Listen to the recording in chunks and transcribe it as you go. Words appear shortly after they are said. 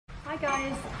Hi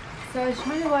guys! So I was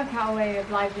trying to work out a way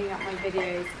of livening up my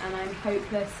videos and I'm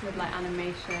hopeless with like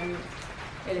animation,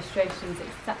 illustrations,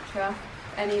 etc.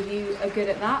 If any of you are good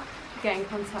at that, get in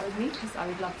contact with me because I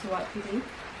would love to work with you.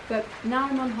 But now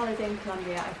I'm on holiday in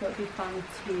Colombia, I thought it would be fun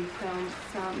to film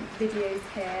some videos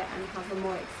here and have a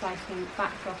more exciting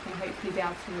backdrop and hopefully be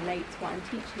able to relate what I'm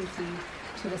teaching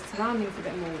to the surroundings a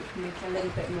bit more, which will make it a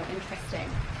little bit more interesting.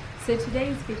 So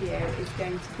today's video is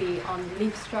going to be on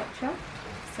leaf structure.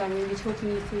 So I'm going to be talking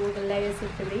you through all the layers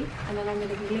of the leaf, and then I'm going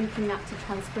to be linking that to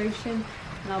transpiration,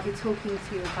 and I'll be talking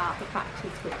to you about the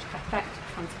factors which affect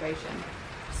transpiration.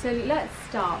 So let's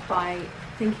start by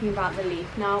thinking about the leaf.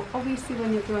 Now obviously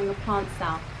when you're drawing a plant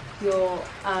cell,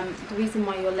 the reason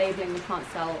why you're labelling the plant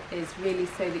cell is really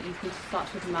so that you can start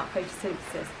talking about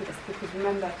photosynthesis, because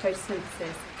remember,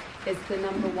 photosynthesis is the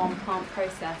 #1 plant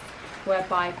process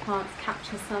whereby plants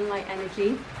capture sunlight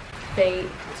energy. They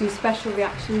do special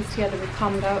reactions together with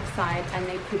carbon dioxide and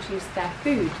they produce their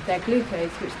food, their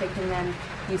glucose, which they can then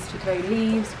use to grow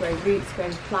leaves, grow roots,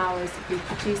 grow flowers,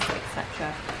 reproduce,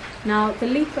 etc. Now the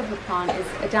leaf of a plant is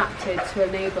adapted to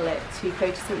enable it to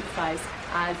photosynthesize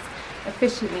as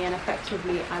efficiently and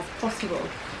effectively as possible.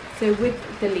 So with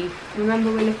the leaf,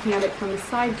 remember we're looking at it from the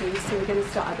side view, so we're going to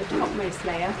start at the topmost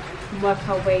layer and work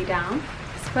our way down.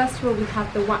 So first of all we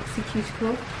have the waxy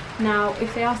cuticle. Now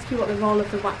if they ask you what the role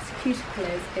of the waxy cuticle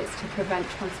is, it's to prevent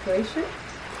transpiration.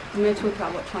 I'm going to talk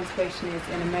about what transpiration is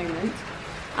in a moment.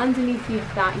 Underneath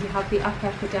that you have the upper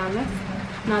epidermis.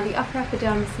 Now the upper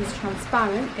epidermis is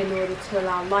transparent in order to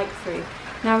allow light through.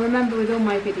 Now remember, with all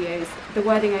my videos, the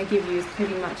wording I give you is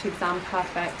pretty much exam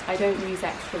perfect. I don't use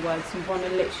extra words. You want to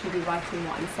literally be writing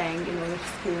what I'm saying in order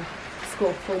to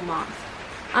score full marks.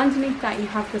 Underneath that you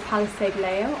have the Palisade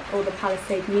Layer or the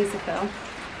Palisade mesophyll.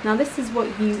 Now this is what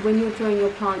when you're drawing your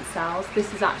plant cells,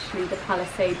 this is actually the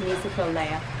Palisade mesophyll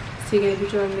layer. So you're going to be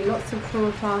drawing me lots of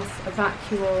chloroplasts, a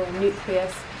vacuole, a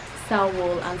nucleus, cell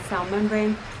wall and cell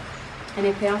membrane. And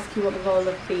if they ask you what the role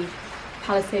of the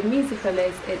Palisade mesophyll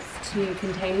is, it's to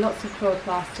contain lots of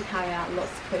chloroplasts to carry out lots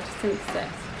of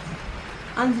photosynthesis.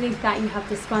 Underneath that you have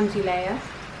the spongy layer.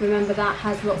 Remember, that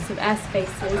has lots of air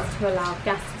spaces to allow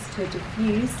gases to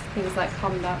diffuse. Things like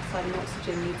carbon dioxide and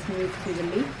oxygen need to move through the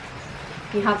leaf.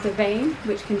 You have the vein,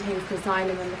 which contains the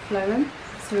xylem and the phloem.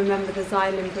 So remember, the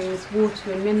xylem brings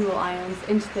water and mineral ions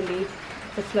into the leaf.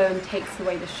 The phloem takes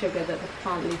away the sugar that the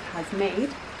plant leaf has made.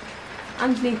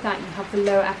 Underneath that you have the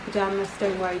lower epidermis.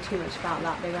 Don't worry too much about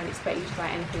that, they won't expect you to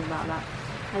write anything about that.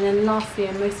 And then lastly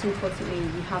and most importantly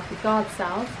you have the guard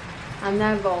cells, and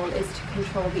their role is to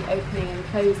control the opening and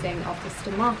closing of the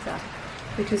stomata.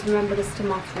 Because remember, the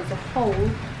stomata is a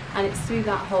hole, and it's through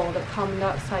that hole that carbon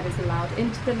dioxide is allowed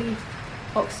into the leaf,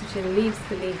 oxygen leaves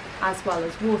the leaf, as well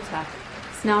as water.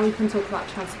 So now we can talk about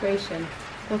transpiration.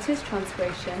 What is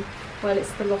transpiration? Well,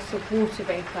 it's the loss of water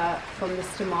vapour from the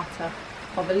stomata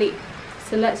of a leaf.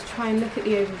 So let's try and look at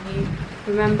the overview.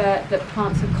 Remember that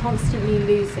plants are constantly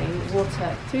losing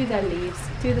water through their leaves,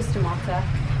 through the stomata,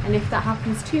 and if that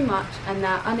happens too much and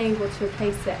they're unable to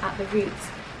replace it at the roots,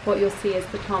 what you'll see is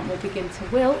the plant will begin to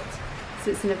wilt.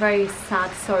 So it's in a very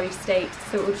sad, sorry state,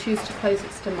 so it will choose to close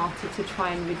its stomata to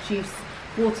try and reduce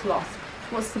water loss.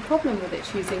 What's the problem with it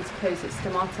choosing to close its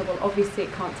stomata? Well, obviously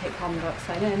it can't take carbon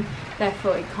dioxide in,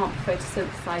 therefore it can't be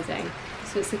photosynthesizing.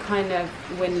 So it's a kind of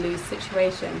win-lose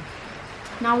situation.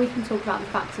 Now we can talk about the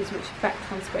factors which affect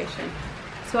transpiration.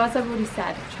 So as I've already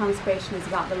said, transpiration is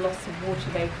about the loss of water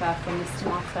vapour from the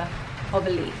stomata of a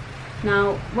leaf.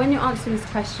 Now when you're answering this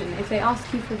question, if they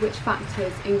ask you for which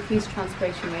factors increase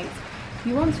transpiration rates,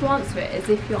 you want to answer it as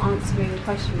if you're answering a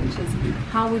question which is,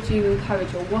 how would you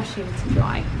encourage your washing to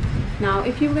dry? Now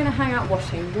if you were going to hang out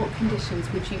washing, what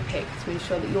conditions would you pick to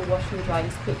ensure that your washing dried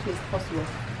as quickly as possible?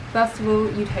 First of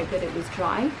all, you'd hope that it was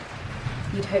dry,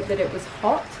 you'd hope that it was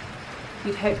hot,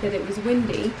 you'd hope that it was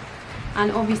windy,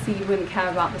 and obviously you wouldn't care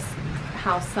about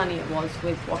how sunny it was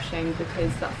with washing,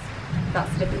 because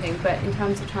that's a different thing. But in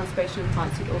terms of transpiration of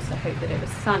plants, you'd also hope that it was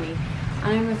sunny, and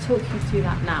I'm going to talk you through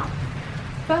that now.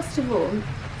 First of all,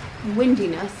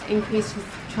 windiness increases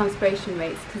transpiration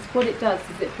rates because what it does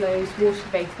is it blows water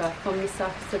vapour from the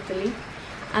surface of the leaf,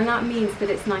 and that means that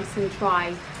it's nice and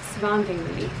dry surrounding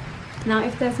the leaf. Now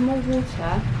if there's more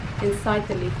water inside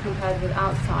the leaf compared with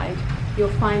outside, you'll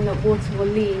find that water will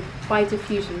leave by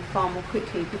diffusion far more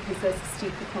quickly because there's a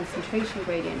steeper concentration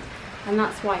gradient, and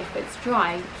that's why if it's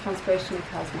dry, transpiration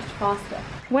occurs much faster.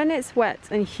 When it's wet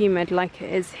and humid like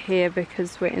it is here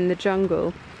because we're in the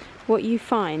jungle, what you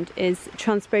find is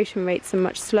transpiration rates are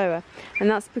much slower, and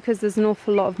that's because there's an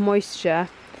awful lot of moisture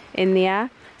in the air.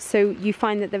 So you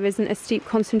find that there isn't a steep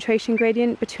concentration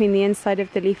gradient between the inside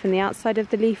of the leaf and the outside of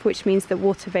the leaf, which means that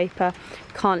water vapor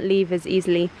can't leave as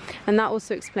easily. And that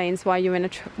also explains why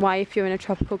if you're in a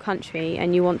tropical country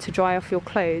and you want to dry off your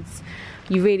clothes,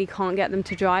 you really can't get them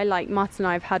to dry. Like Matt and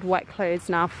I have had wet clothes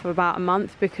now for about a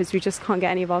month because we just can't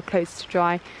get any of our clothes to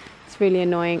dry. It's really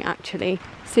annoying actually.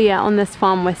 So yeah, on this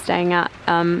farm we're staying at,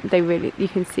 you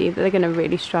can see that they're going to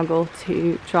really struggle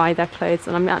to dry their clothes,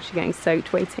 and I'm actually getting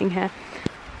soaked waiting here.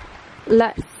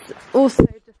 Let's also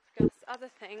discuss other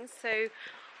things. So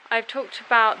I've talked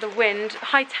about the wind.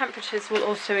 High temperatures will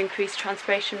also increase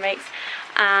transpiration rates,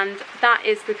 and that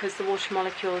is because the water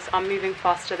molecules are moving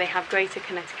faster. They have greater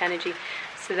kinetic energy,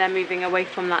 so they're moving away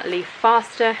from that leaf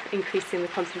faster, increasing the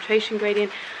concentration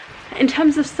gradient. In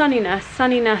terms of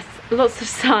sunniness, lots of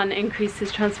sun increases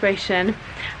transpiration,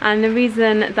 and the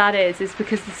reason that is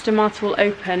because the stomata will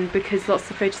open, because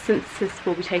lots of photosynthesis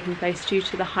will be taking place due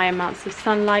to the high amounts of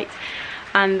sunlight,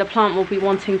 and the plant will be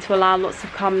wanting to allow lots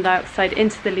of carbon dioxide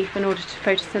into the leaf in order to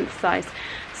photosynthesize.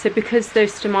 So because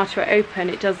those stomata are open,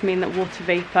 it does mean that water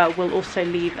vapor will also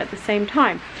leave at the same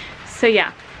time. So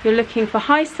yeah, you're looking for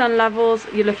high sun levels,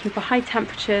 you're looking for high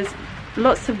temperatures,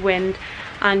 lots of wind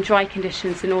and dry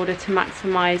conditions in order to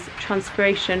maximize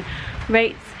transpiration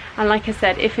rates. And like I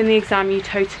said, if in the exam you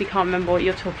totally can't remember what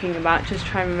you're talking about, just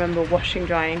try and remember washing,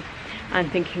 drying,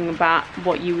 and thinking about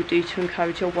what you would do to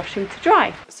encourage your washing to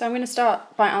dry. So I'm going to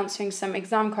start by answering some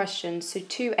exam questions. So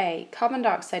 2A, carbon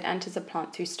dioxide enters a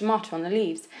plant through stomata on the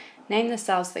leaves. Name the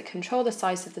cells that control the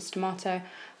size of the stomata.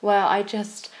 Well, I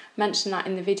just mentioned that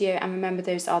in the video, and remember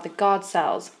those are the guard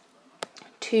cells.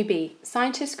 2B,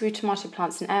 scientists grew tomato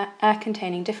plants in air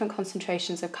containing different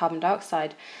concentrations of carbon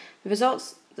dioxide. The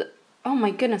results, oh my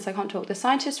goodness, I can't talk. The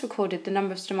scientists recorded the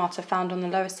number of stomata found on the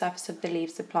lower surface of the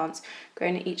leaves of plants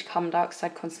grown at each carbon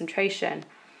dioxide concentration.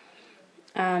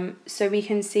 So we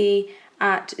can see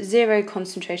at 0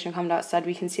 concentration of carbon dioxide,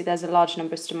 we can see there's a large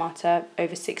number of stomata,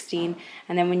 over 16,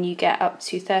 and then when you get up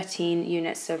to 13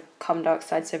 units of carbon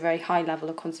dioxide, so a very high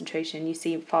level of concentration, you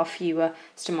see far fewer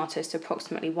stomata, so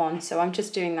approximately 1. So I'm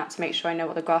just doing that to make sure I know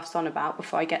what the graph's on about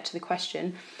before I get to the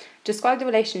question. Describe the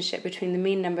relationship between the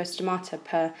mean number of stomata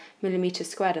per millimetre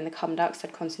squared and the carbon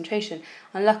dioxide concentration.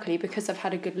 And luckily, because I've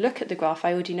had a good look at the graph,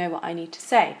 I already know what I need to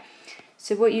say.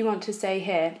 So what you want to say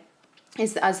here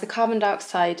is that as the carbon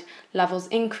dioxide levels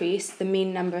increase, the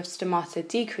mean number of stomata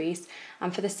decrease,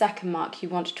 and for the second mark you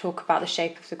want to talk about the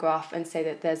shape of the graph and say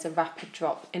that there's a rapid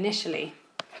drop initially.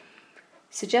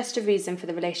 Suggest a reason for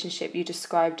the relationship you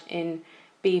described in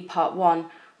B part 1.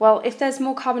 Well, if there's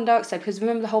more carbon dioxide, because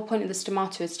remember the whole point of the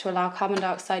stomata is to allow carbon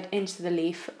dioxide into the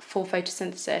leaf for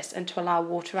photosynthesis and to allow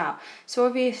water out. So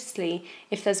obviously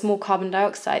if there's more carbon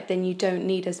dioxide, then you don't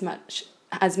need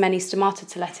as many stomata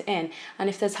to let it in, and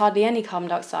if there's hardly any carbon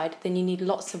dioxide, then you need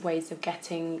lots of ways of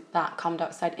getting that carbon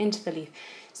dioxide into the leaf.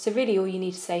 So really all you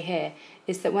need to say here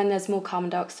is that when there's more carbon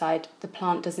dioxide, the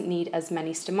plant doesn't need as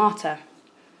many stomata.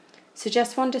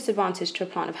 Suggest one disadvantage to a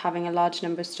plant of having a large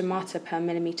number of stomata per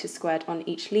millimetre squared on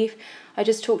each leaf. I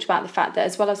just talked about the fact that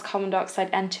as well as carbon dioxide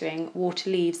entering, water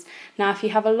leaves. Now if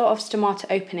you have a lot of stomata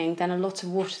opening, then a lot of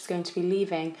water is going to be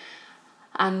leaving.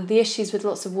 And the issues with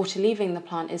lots of water leaving the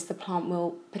plant is the plant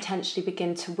will potentially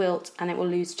begin to wilt and it will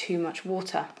lose too much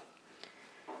water.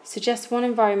 Suggest one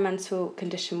environmental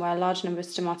condition where a large number of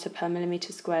stomata per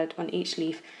millimetre squared on each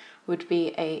leaf would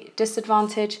be a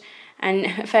disadvantage, and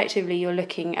effectively you're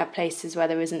looking at places where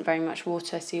there isn't very much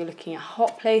water, so you're looking at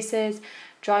hot places,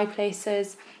 dry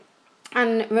places.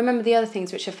 And remember the other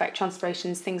things which affect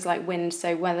transpiration is things like wind,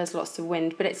 so where there's lots of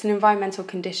wind, but it's an environmental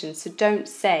condition, so don't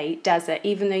say desert,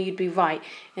 even though you'd be right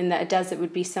in that a desert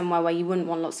would be somewhere where you wouldn't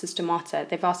want lots of stomata.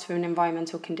 They've asked for an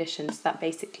environmental condition, so that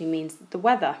basically means the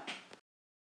weather.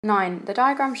 9. The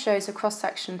diagram shows a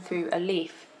cross-section through a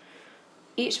leaf.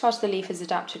 Each part of the leaf is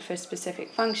adapted for a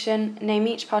specific function. Name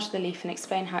each part of the leaf and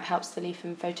explain how it helps the leaf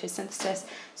in photosynthesis.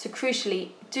 So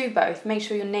crucially, do both. Make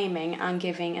sure you're naming and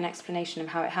giving an explanation of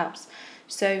how it helps.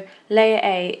 So layer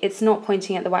A, it's not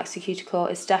pointing at the waxy cuticle,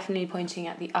 it's definitely pointing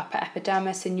at the upper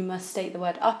epidermis, and you must state the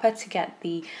word upper to get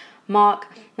the mark.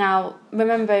 Now,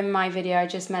 remember in my video I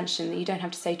just mentioned that you don't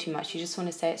have to say too much, you just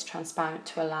want to say it's transparent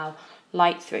to allow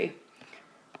light through.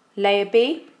 Layer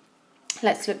B,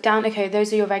 let's look down. Okay,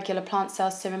 those are your regular plant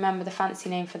cells, so remember the fancy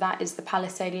name for that is the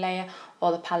Palisade Layer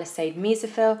or the Palisade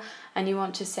mesophyll, and you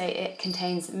want to say it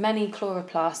contains many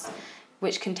chloroplasts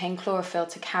which contain chlorophyll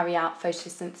to carry out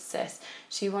photosynthesis.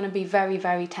 So you want to be very,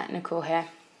 very technical here.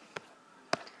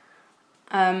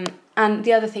 And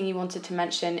the other thing you wanted to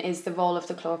mention is the role of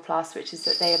the chloroplasts, which is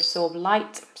that they absorb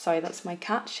light. Sorry, that's my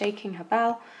cat shaking her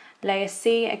bell. Layer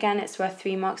C, again, it's worth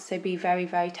 3 marks, so be very,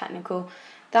 very technical.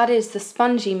 That is the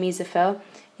spongy mesophyll.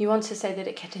 You want to say that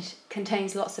it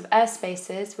contains lots of air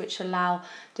spaces which allow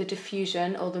the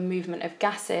diffusion or the movement of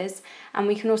gases, and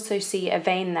we can also see a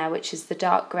vein there, which is the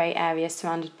dark grey area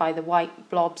surrounded by the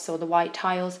white blobs or the white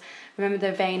tiles. Remember,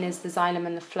 the vein is the xylem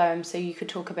and the phloem, so you could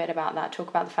talk a bit about that, talk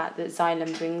about the fact that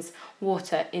xylem brings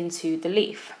water into the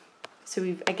leaf. So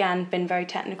we've again been very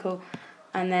technical.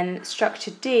 And then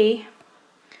structure D.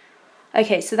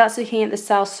 Okay, so that's looking at the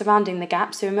cells surrounding the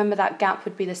gap. So remember, that gap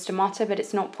would be the stomata, but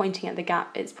it's not pointing at the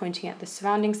gap, it's pointing at the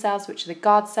surrounding cells, which are the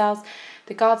guard cells.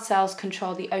 The guard cells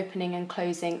control the opening and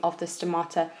closing of the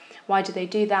stomata. Why do they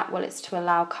do that? Well, it's to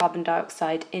allow carbon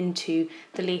dioxide into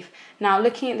the leaf. Now,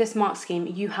 looking at this mark scheme,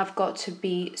 you have got to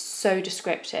be so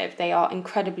descriptive. They are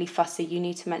incredibly fussy. You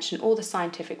need to mention all the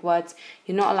scientific words.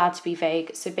 You're not allowed to be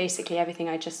vague. So basically everything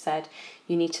I just said,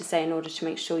 you need to say in order to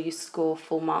make sure you score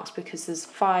full marks, because there's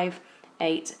 5,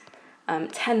 8,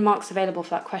 10 marks available for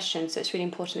that question, so it's really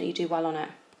important that you do well on it.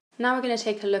 Now we're going to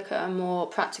take a look at a more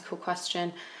practical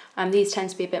question. These tend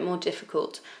to be a bit more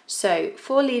difficult. So,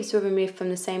 4 leaves were removed from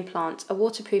the same plant. A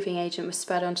waterproofing agent was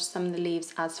spread onto some of the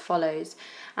leaves as follows.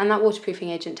 And that waterproofing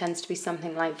agent tends to be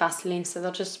something like Vaseline, so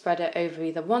they'll just spread it over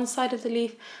either one side of the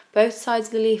leaf, both sides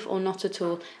of the leaf, or not at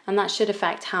all, and that should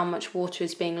affect how much water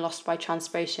is being lost by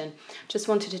transpiration. Just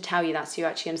wanted to tell you that so you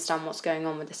actually understand what's going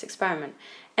on with this experiment.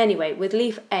 Anyway, with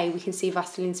leaf A, we can see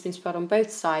Vaseline's been spread on both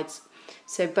sides,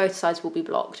 so both sides will be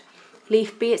blocked.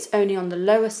 Leaf B, it's only on the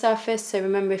lower surface, so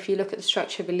remember, if you look at the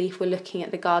structure of a leaf, we're looking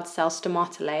at the guard cell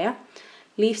stomata layer.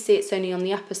 Leaf C, it's only on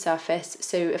the upper surface,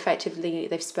 so effectively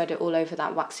they've spread it all over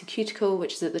that waxy cuticle,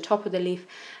 which is at the top of the leaf.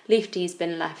 Leaf D has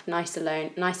been left nice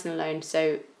and alone,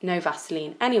 so no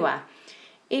Vaseline anywhere.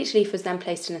 Each leaf was then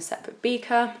placed in a separate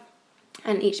beaker,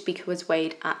 and each beaker was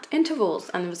weighed at intervals,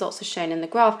 and the results are shown in the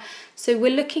graph. So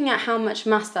we're looking at how much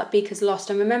mass that beaker's lost,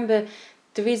 and remember,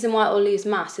 the reason why it will lose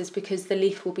mass is because the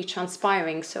leaf will be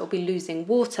transpiring, so it will be losing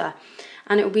water.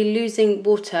 And it will be losing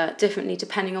water differently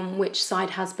depending on which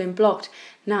side has been blocked.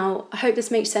 Now, I hope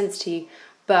this makes sense to you,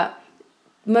 but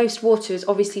most water is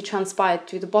obviously transpired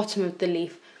through the bottom of the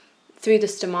leaf, through the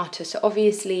stomata. So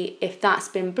obviously, if that's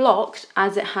been blocked,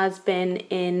 as it has been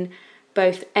in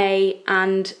both A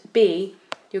and B,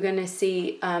 you're going to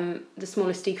see the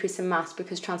smallest decrease in mass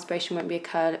because transpiration won't be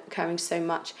occurring so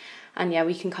much. And yeah,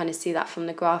 we can kind of see that from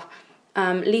the graph.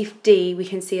 Leaf D, we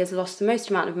can see, has lost the most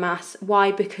amount of mass.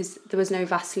 Why? Because there was no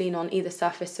Vaseline on either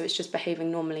surface, so it's just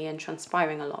behaving normally and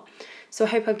transpiring a lot. So I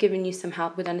hope I've given you some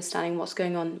help with understanding what's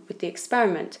going on with the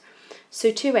experiment.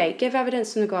 So 2A, give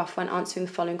evidence from the graph when answering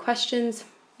the following questions.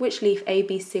 Which leaf, A,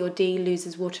 B, C or D,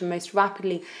 loses water most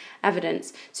rapidly?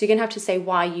 Evidence. So you're going to have to say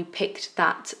why you picked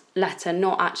that letter,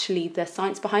 not actually the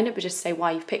science behind it, but just say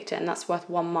why you've picked it, and that's worth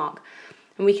 1 mark.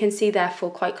 And we can see therefore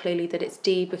quite clearly that it's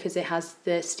D because it has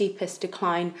the steepest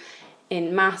decline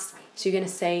in mass. So you're going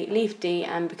to say leaf D,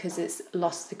 and because it's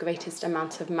lost the greatest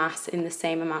amount of mass in the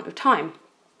same amount of time.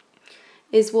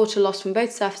 Is water lost from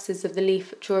both surfaces of the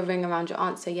leaf? Draw a ring around your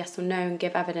answer, yes or no, and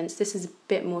give evidence. This is a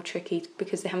bit more tricky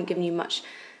because they haven't given you much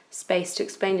space to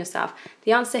explain yourself.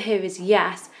 The answer here is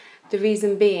yes, the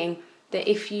reason being that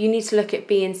if you need to look at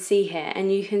B and C here,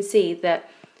 and you can see that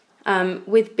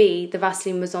with B, the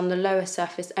Vaseline was on the lower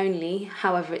surface only,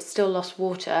 however, it still lost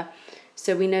water,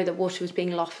 so we know that water was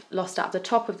being lost at the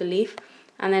top of the leaf.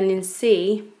 And then in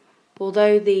C,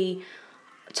 although the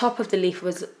top of the leaf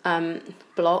was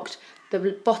blocked,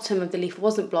 the bottom of the leaf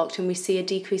wasn't blocked, and we see a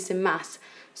decrease in mass.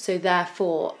 So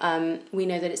therefore, we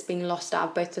know that it's being lost out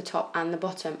of both the top and the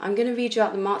bottom. I'm going to read you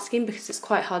out the mark scheme because it's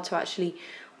quite hard to actually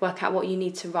work out what you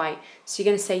need to write. So you're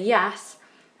going to say yes,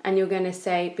 and you're going to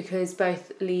say because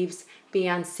both leaves B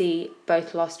and C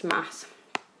both lost mass.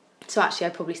 So actually I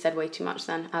probably said way too much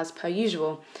then, as per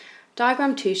usual.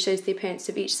 Diagram 2 shows the appearance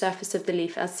of each surface of the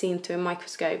leaf as seen through a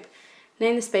microscope.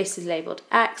 Name the spaces labelled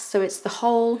X, so it's the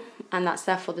whole, and that's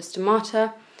therefore the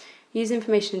stomata. Use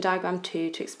information in diagram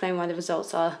 2 to explain why the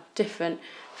results are different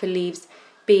for leaves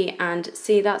B and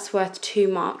C. That's worth 2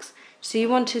 marks. So you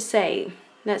want to say,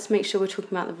 let's make sure we're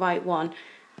talking about the right one.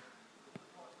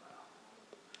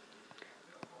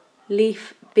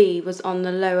 Leaf B was on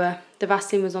the lower, the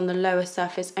Vaseline was on the lower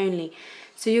surface only.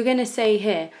 So you're going to say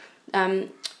here, the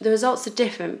results are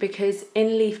different because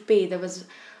in leaf B there was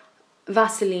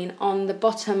Vaseline on the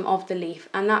bottom of the leaf,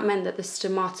 and that meant that the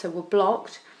stomata were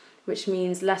blocked, which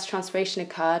means less transpiration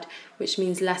occurred, which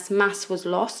means less mass was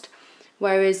lost.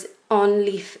 Whereas on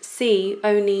leaf C,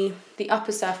 only the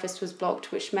upper surface was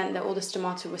blocked, which meant that all the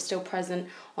stomata were still present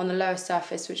on the lower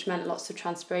surface, which meant lots of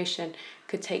transpiration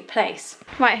could take place.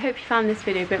 Right, I hope you found this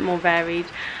video a bit more varied.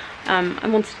 I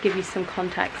wanted to give you some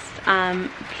context.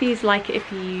 Please like it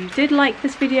if you did like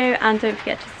this video, and don't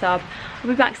forget to sub. I'll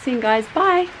be back soon, guys.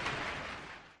 Bye!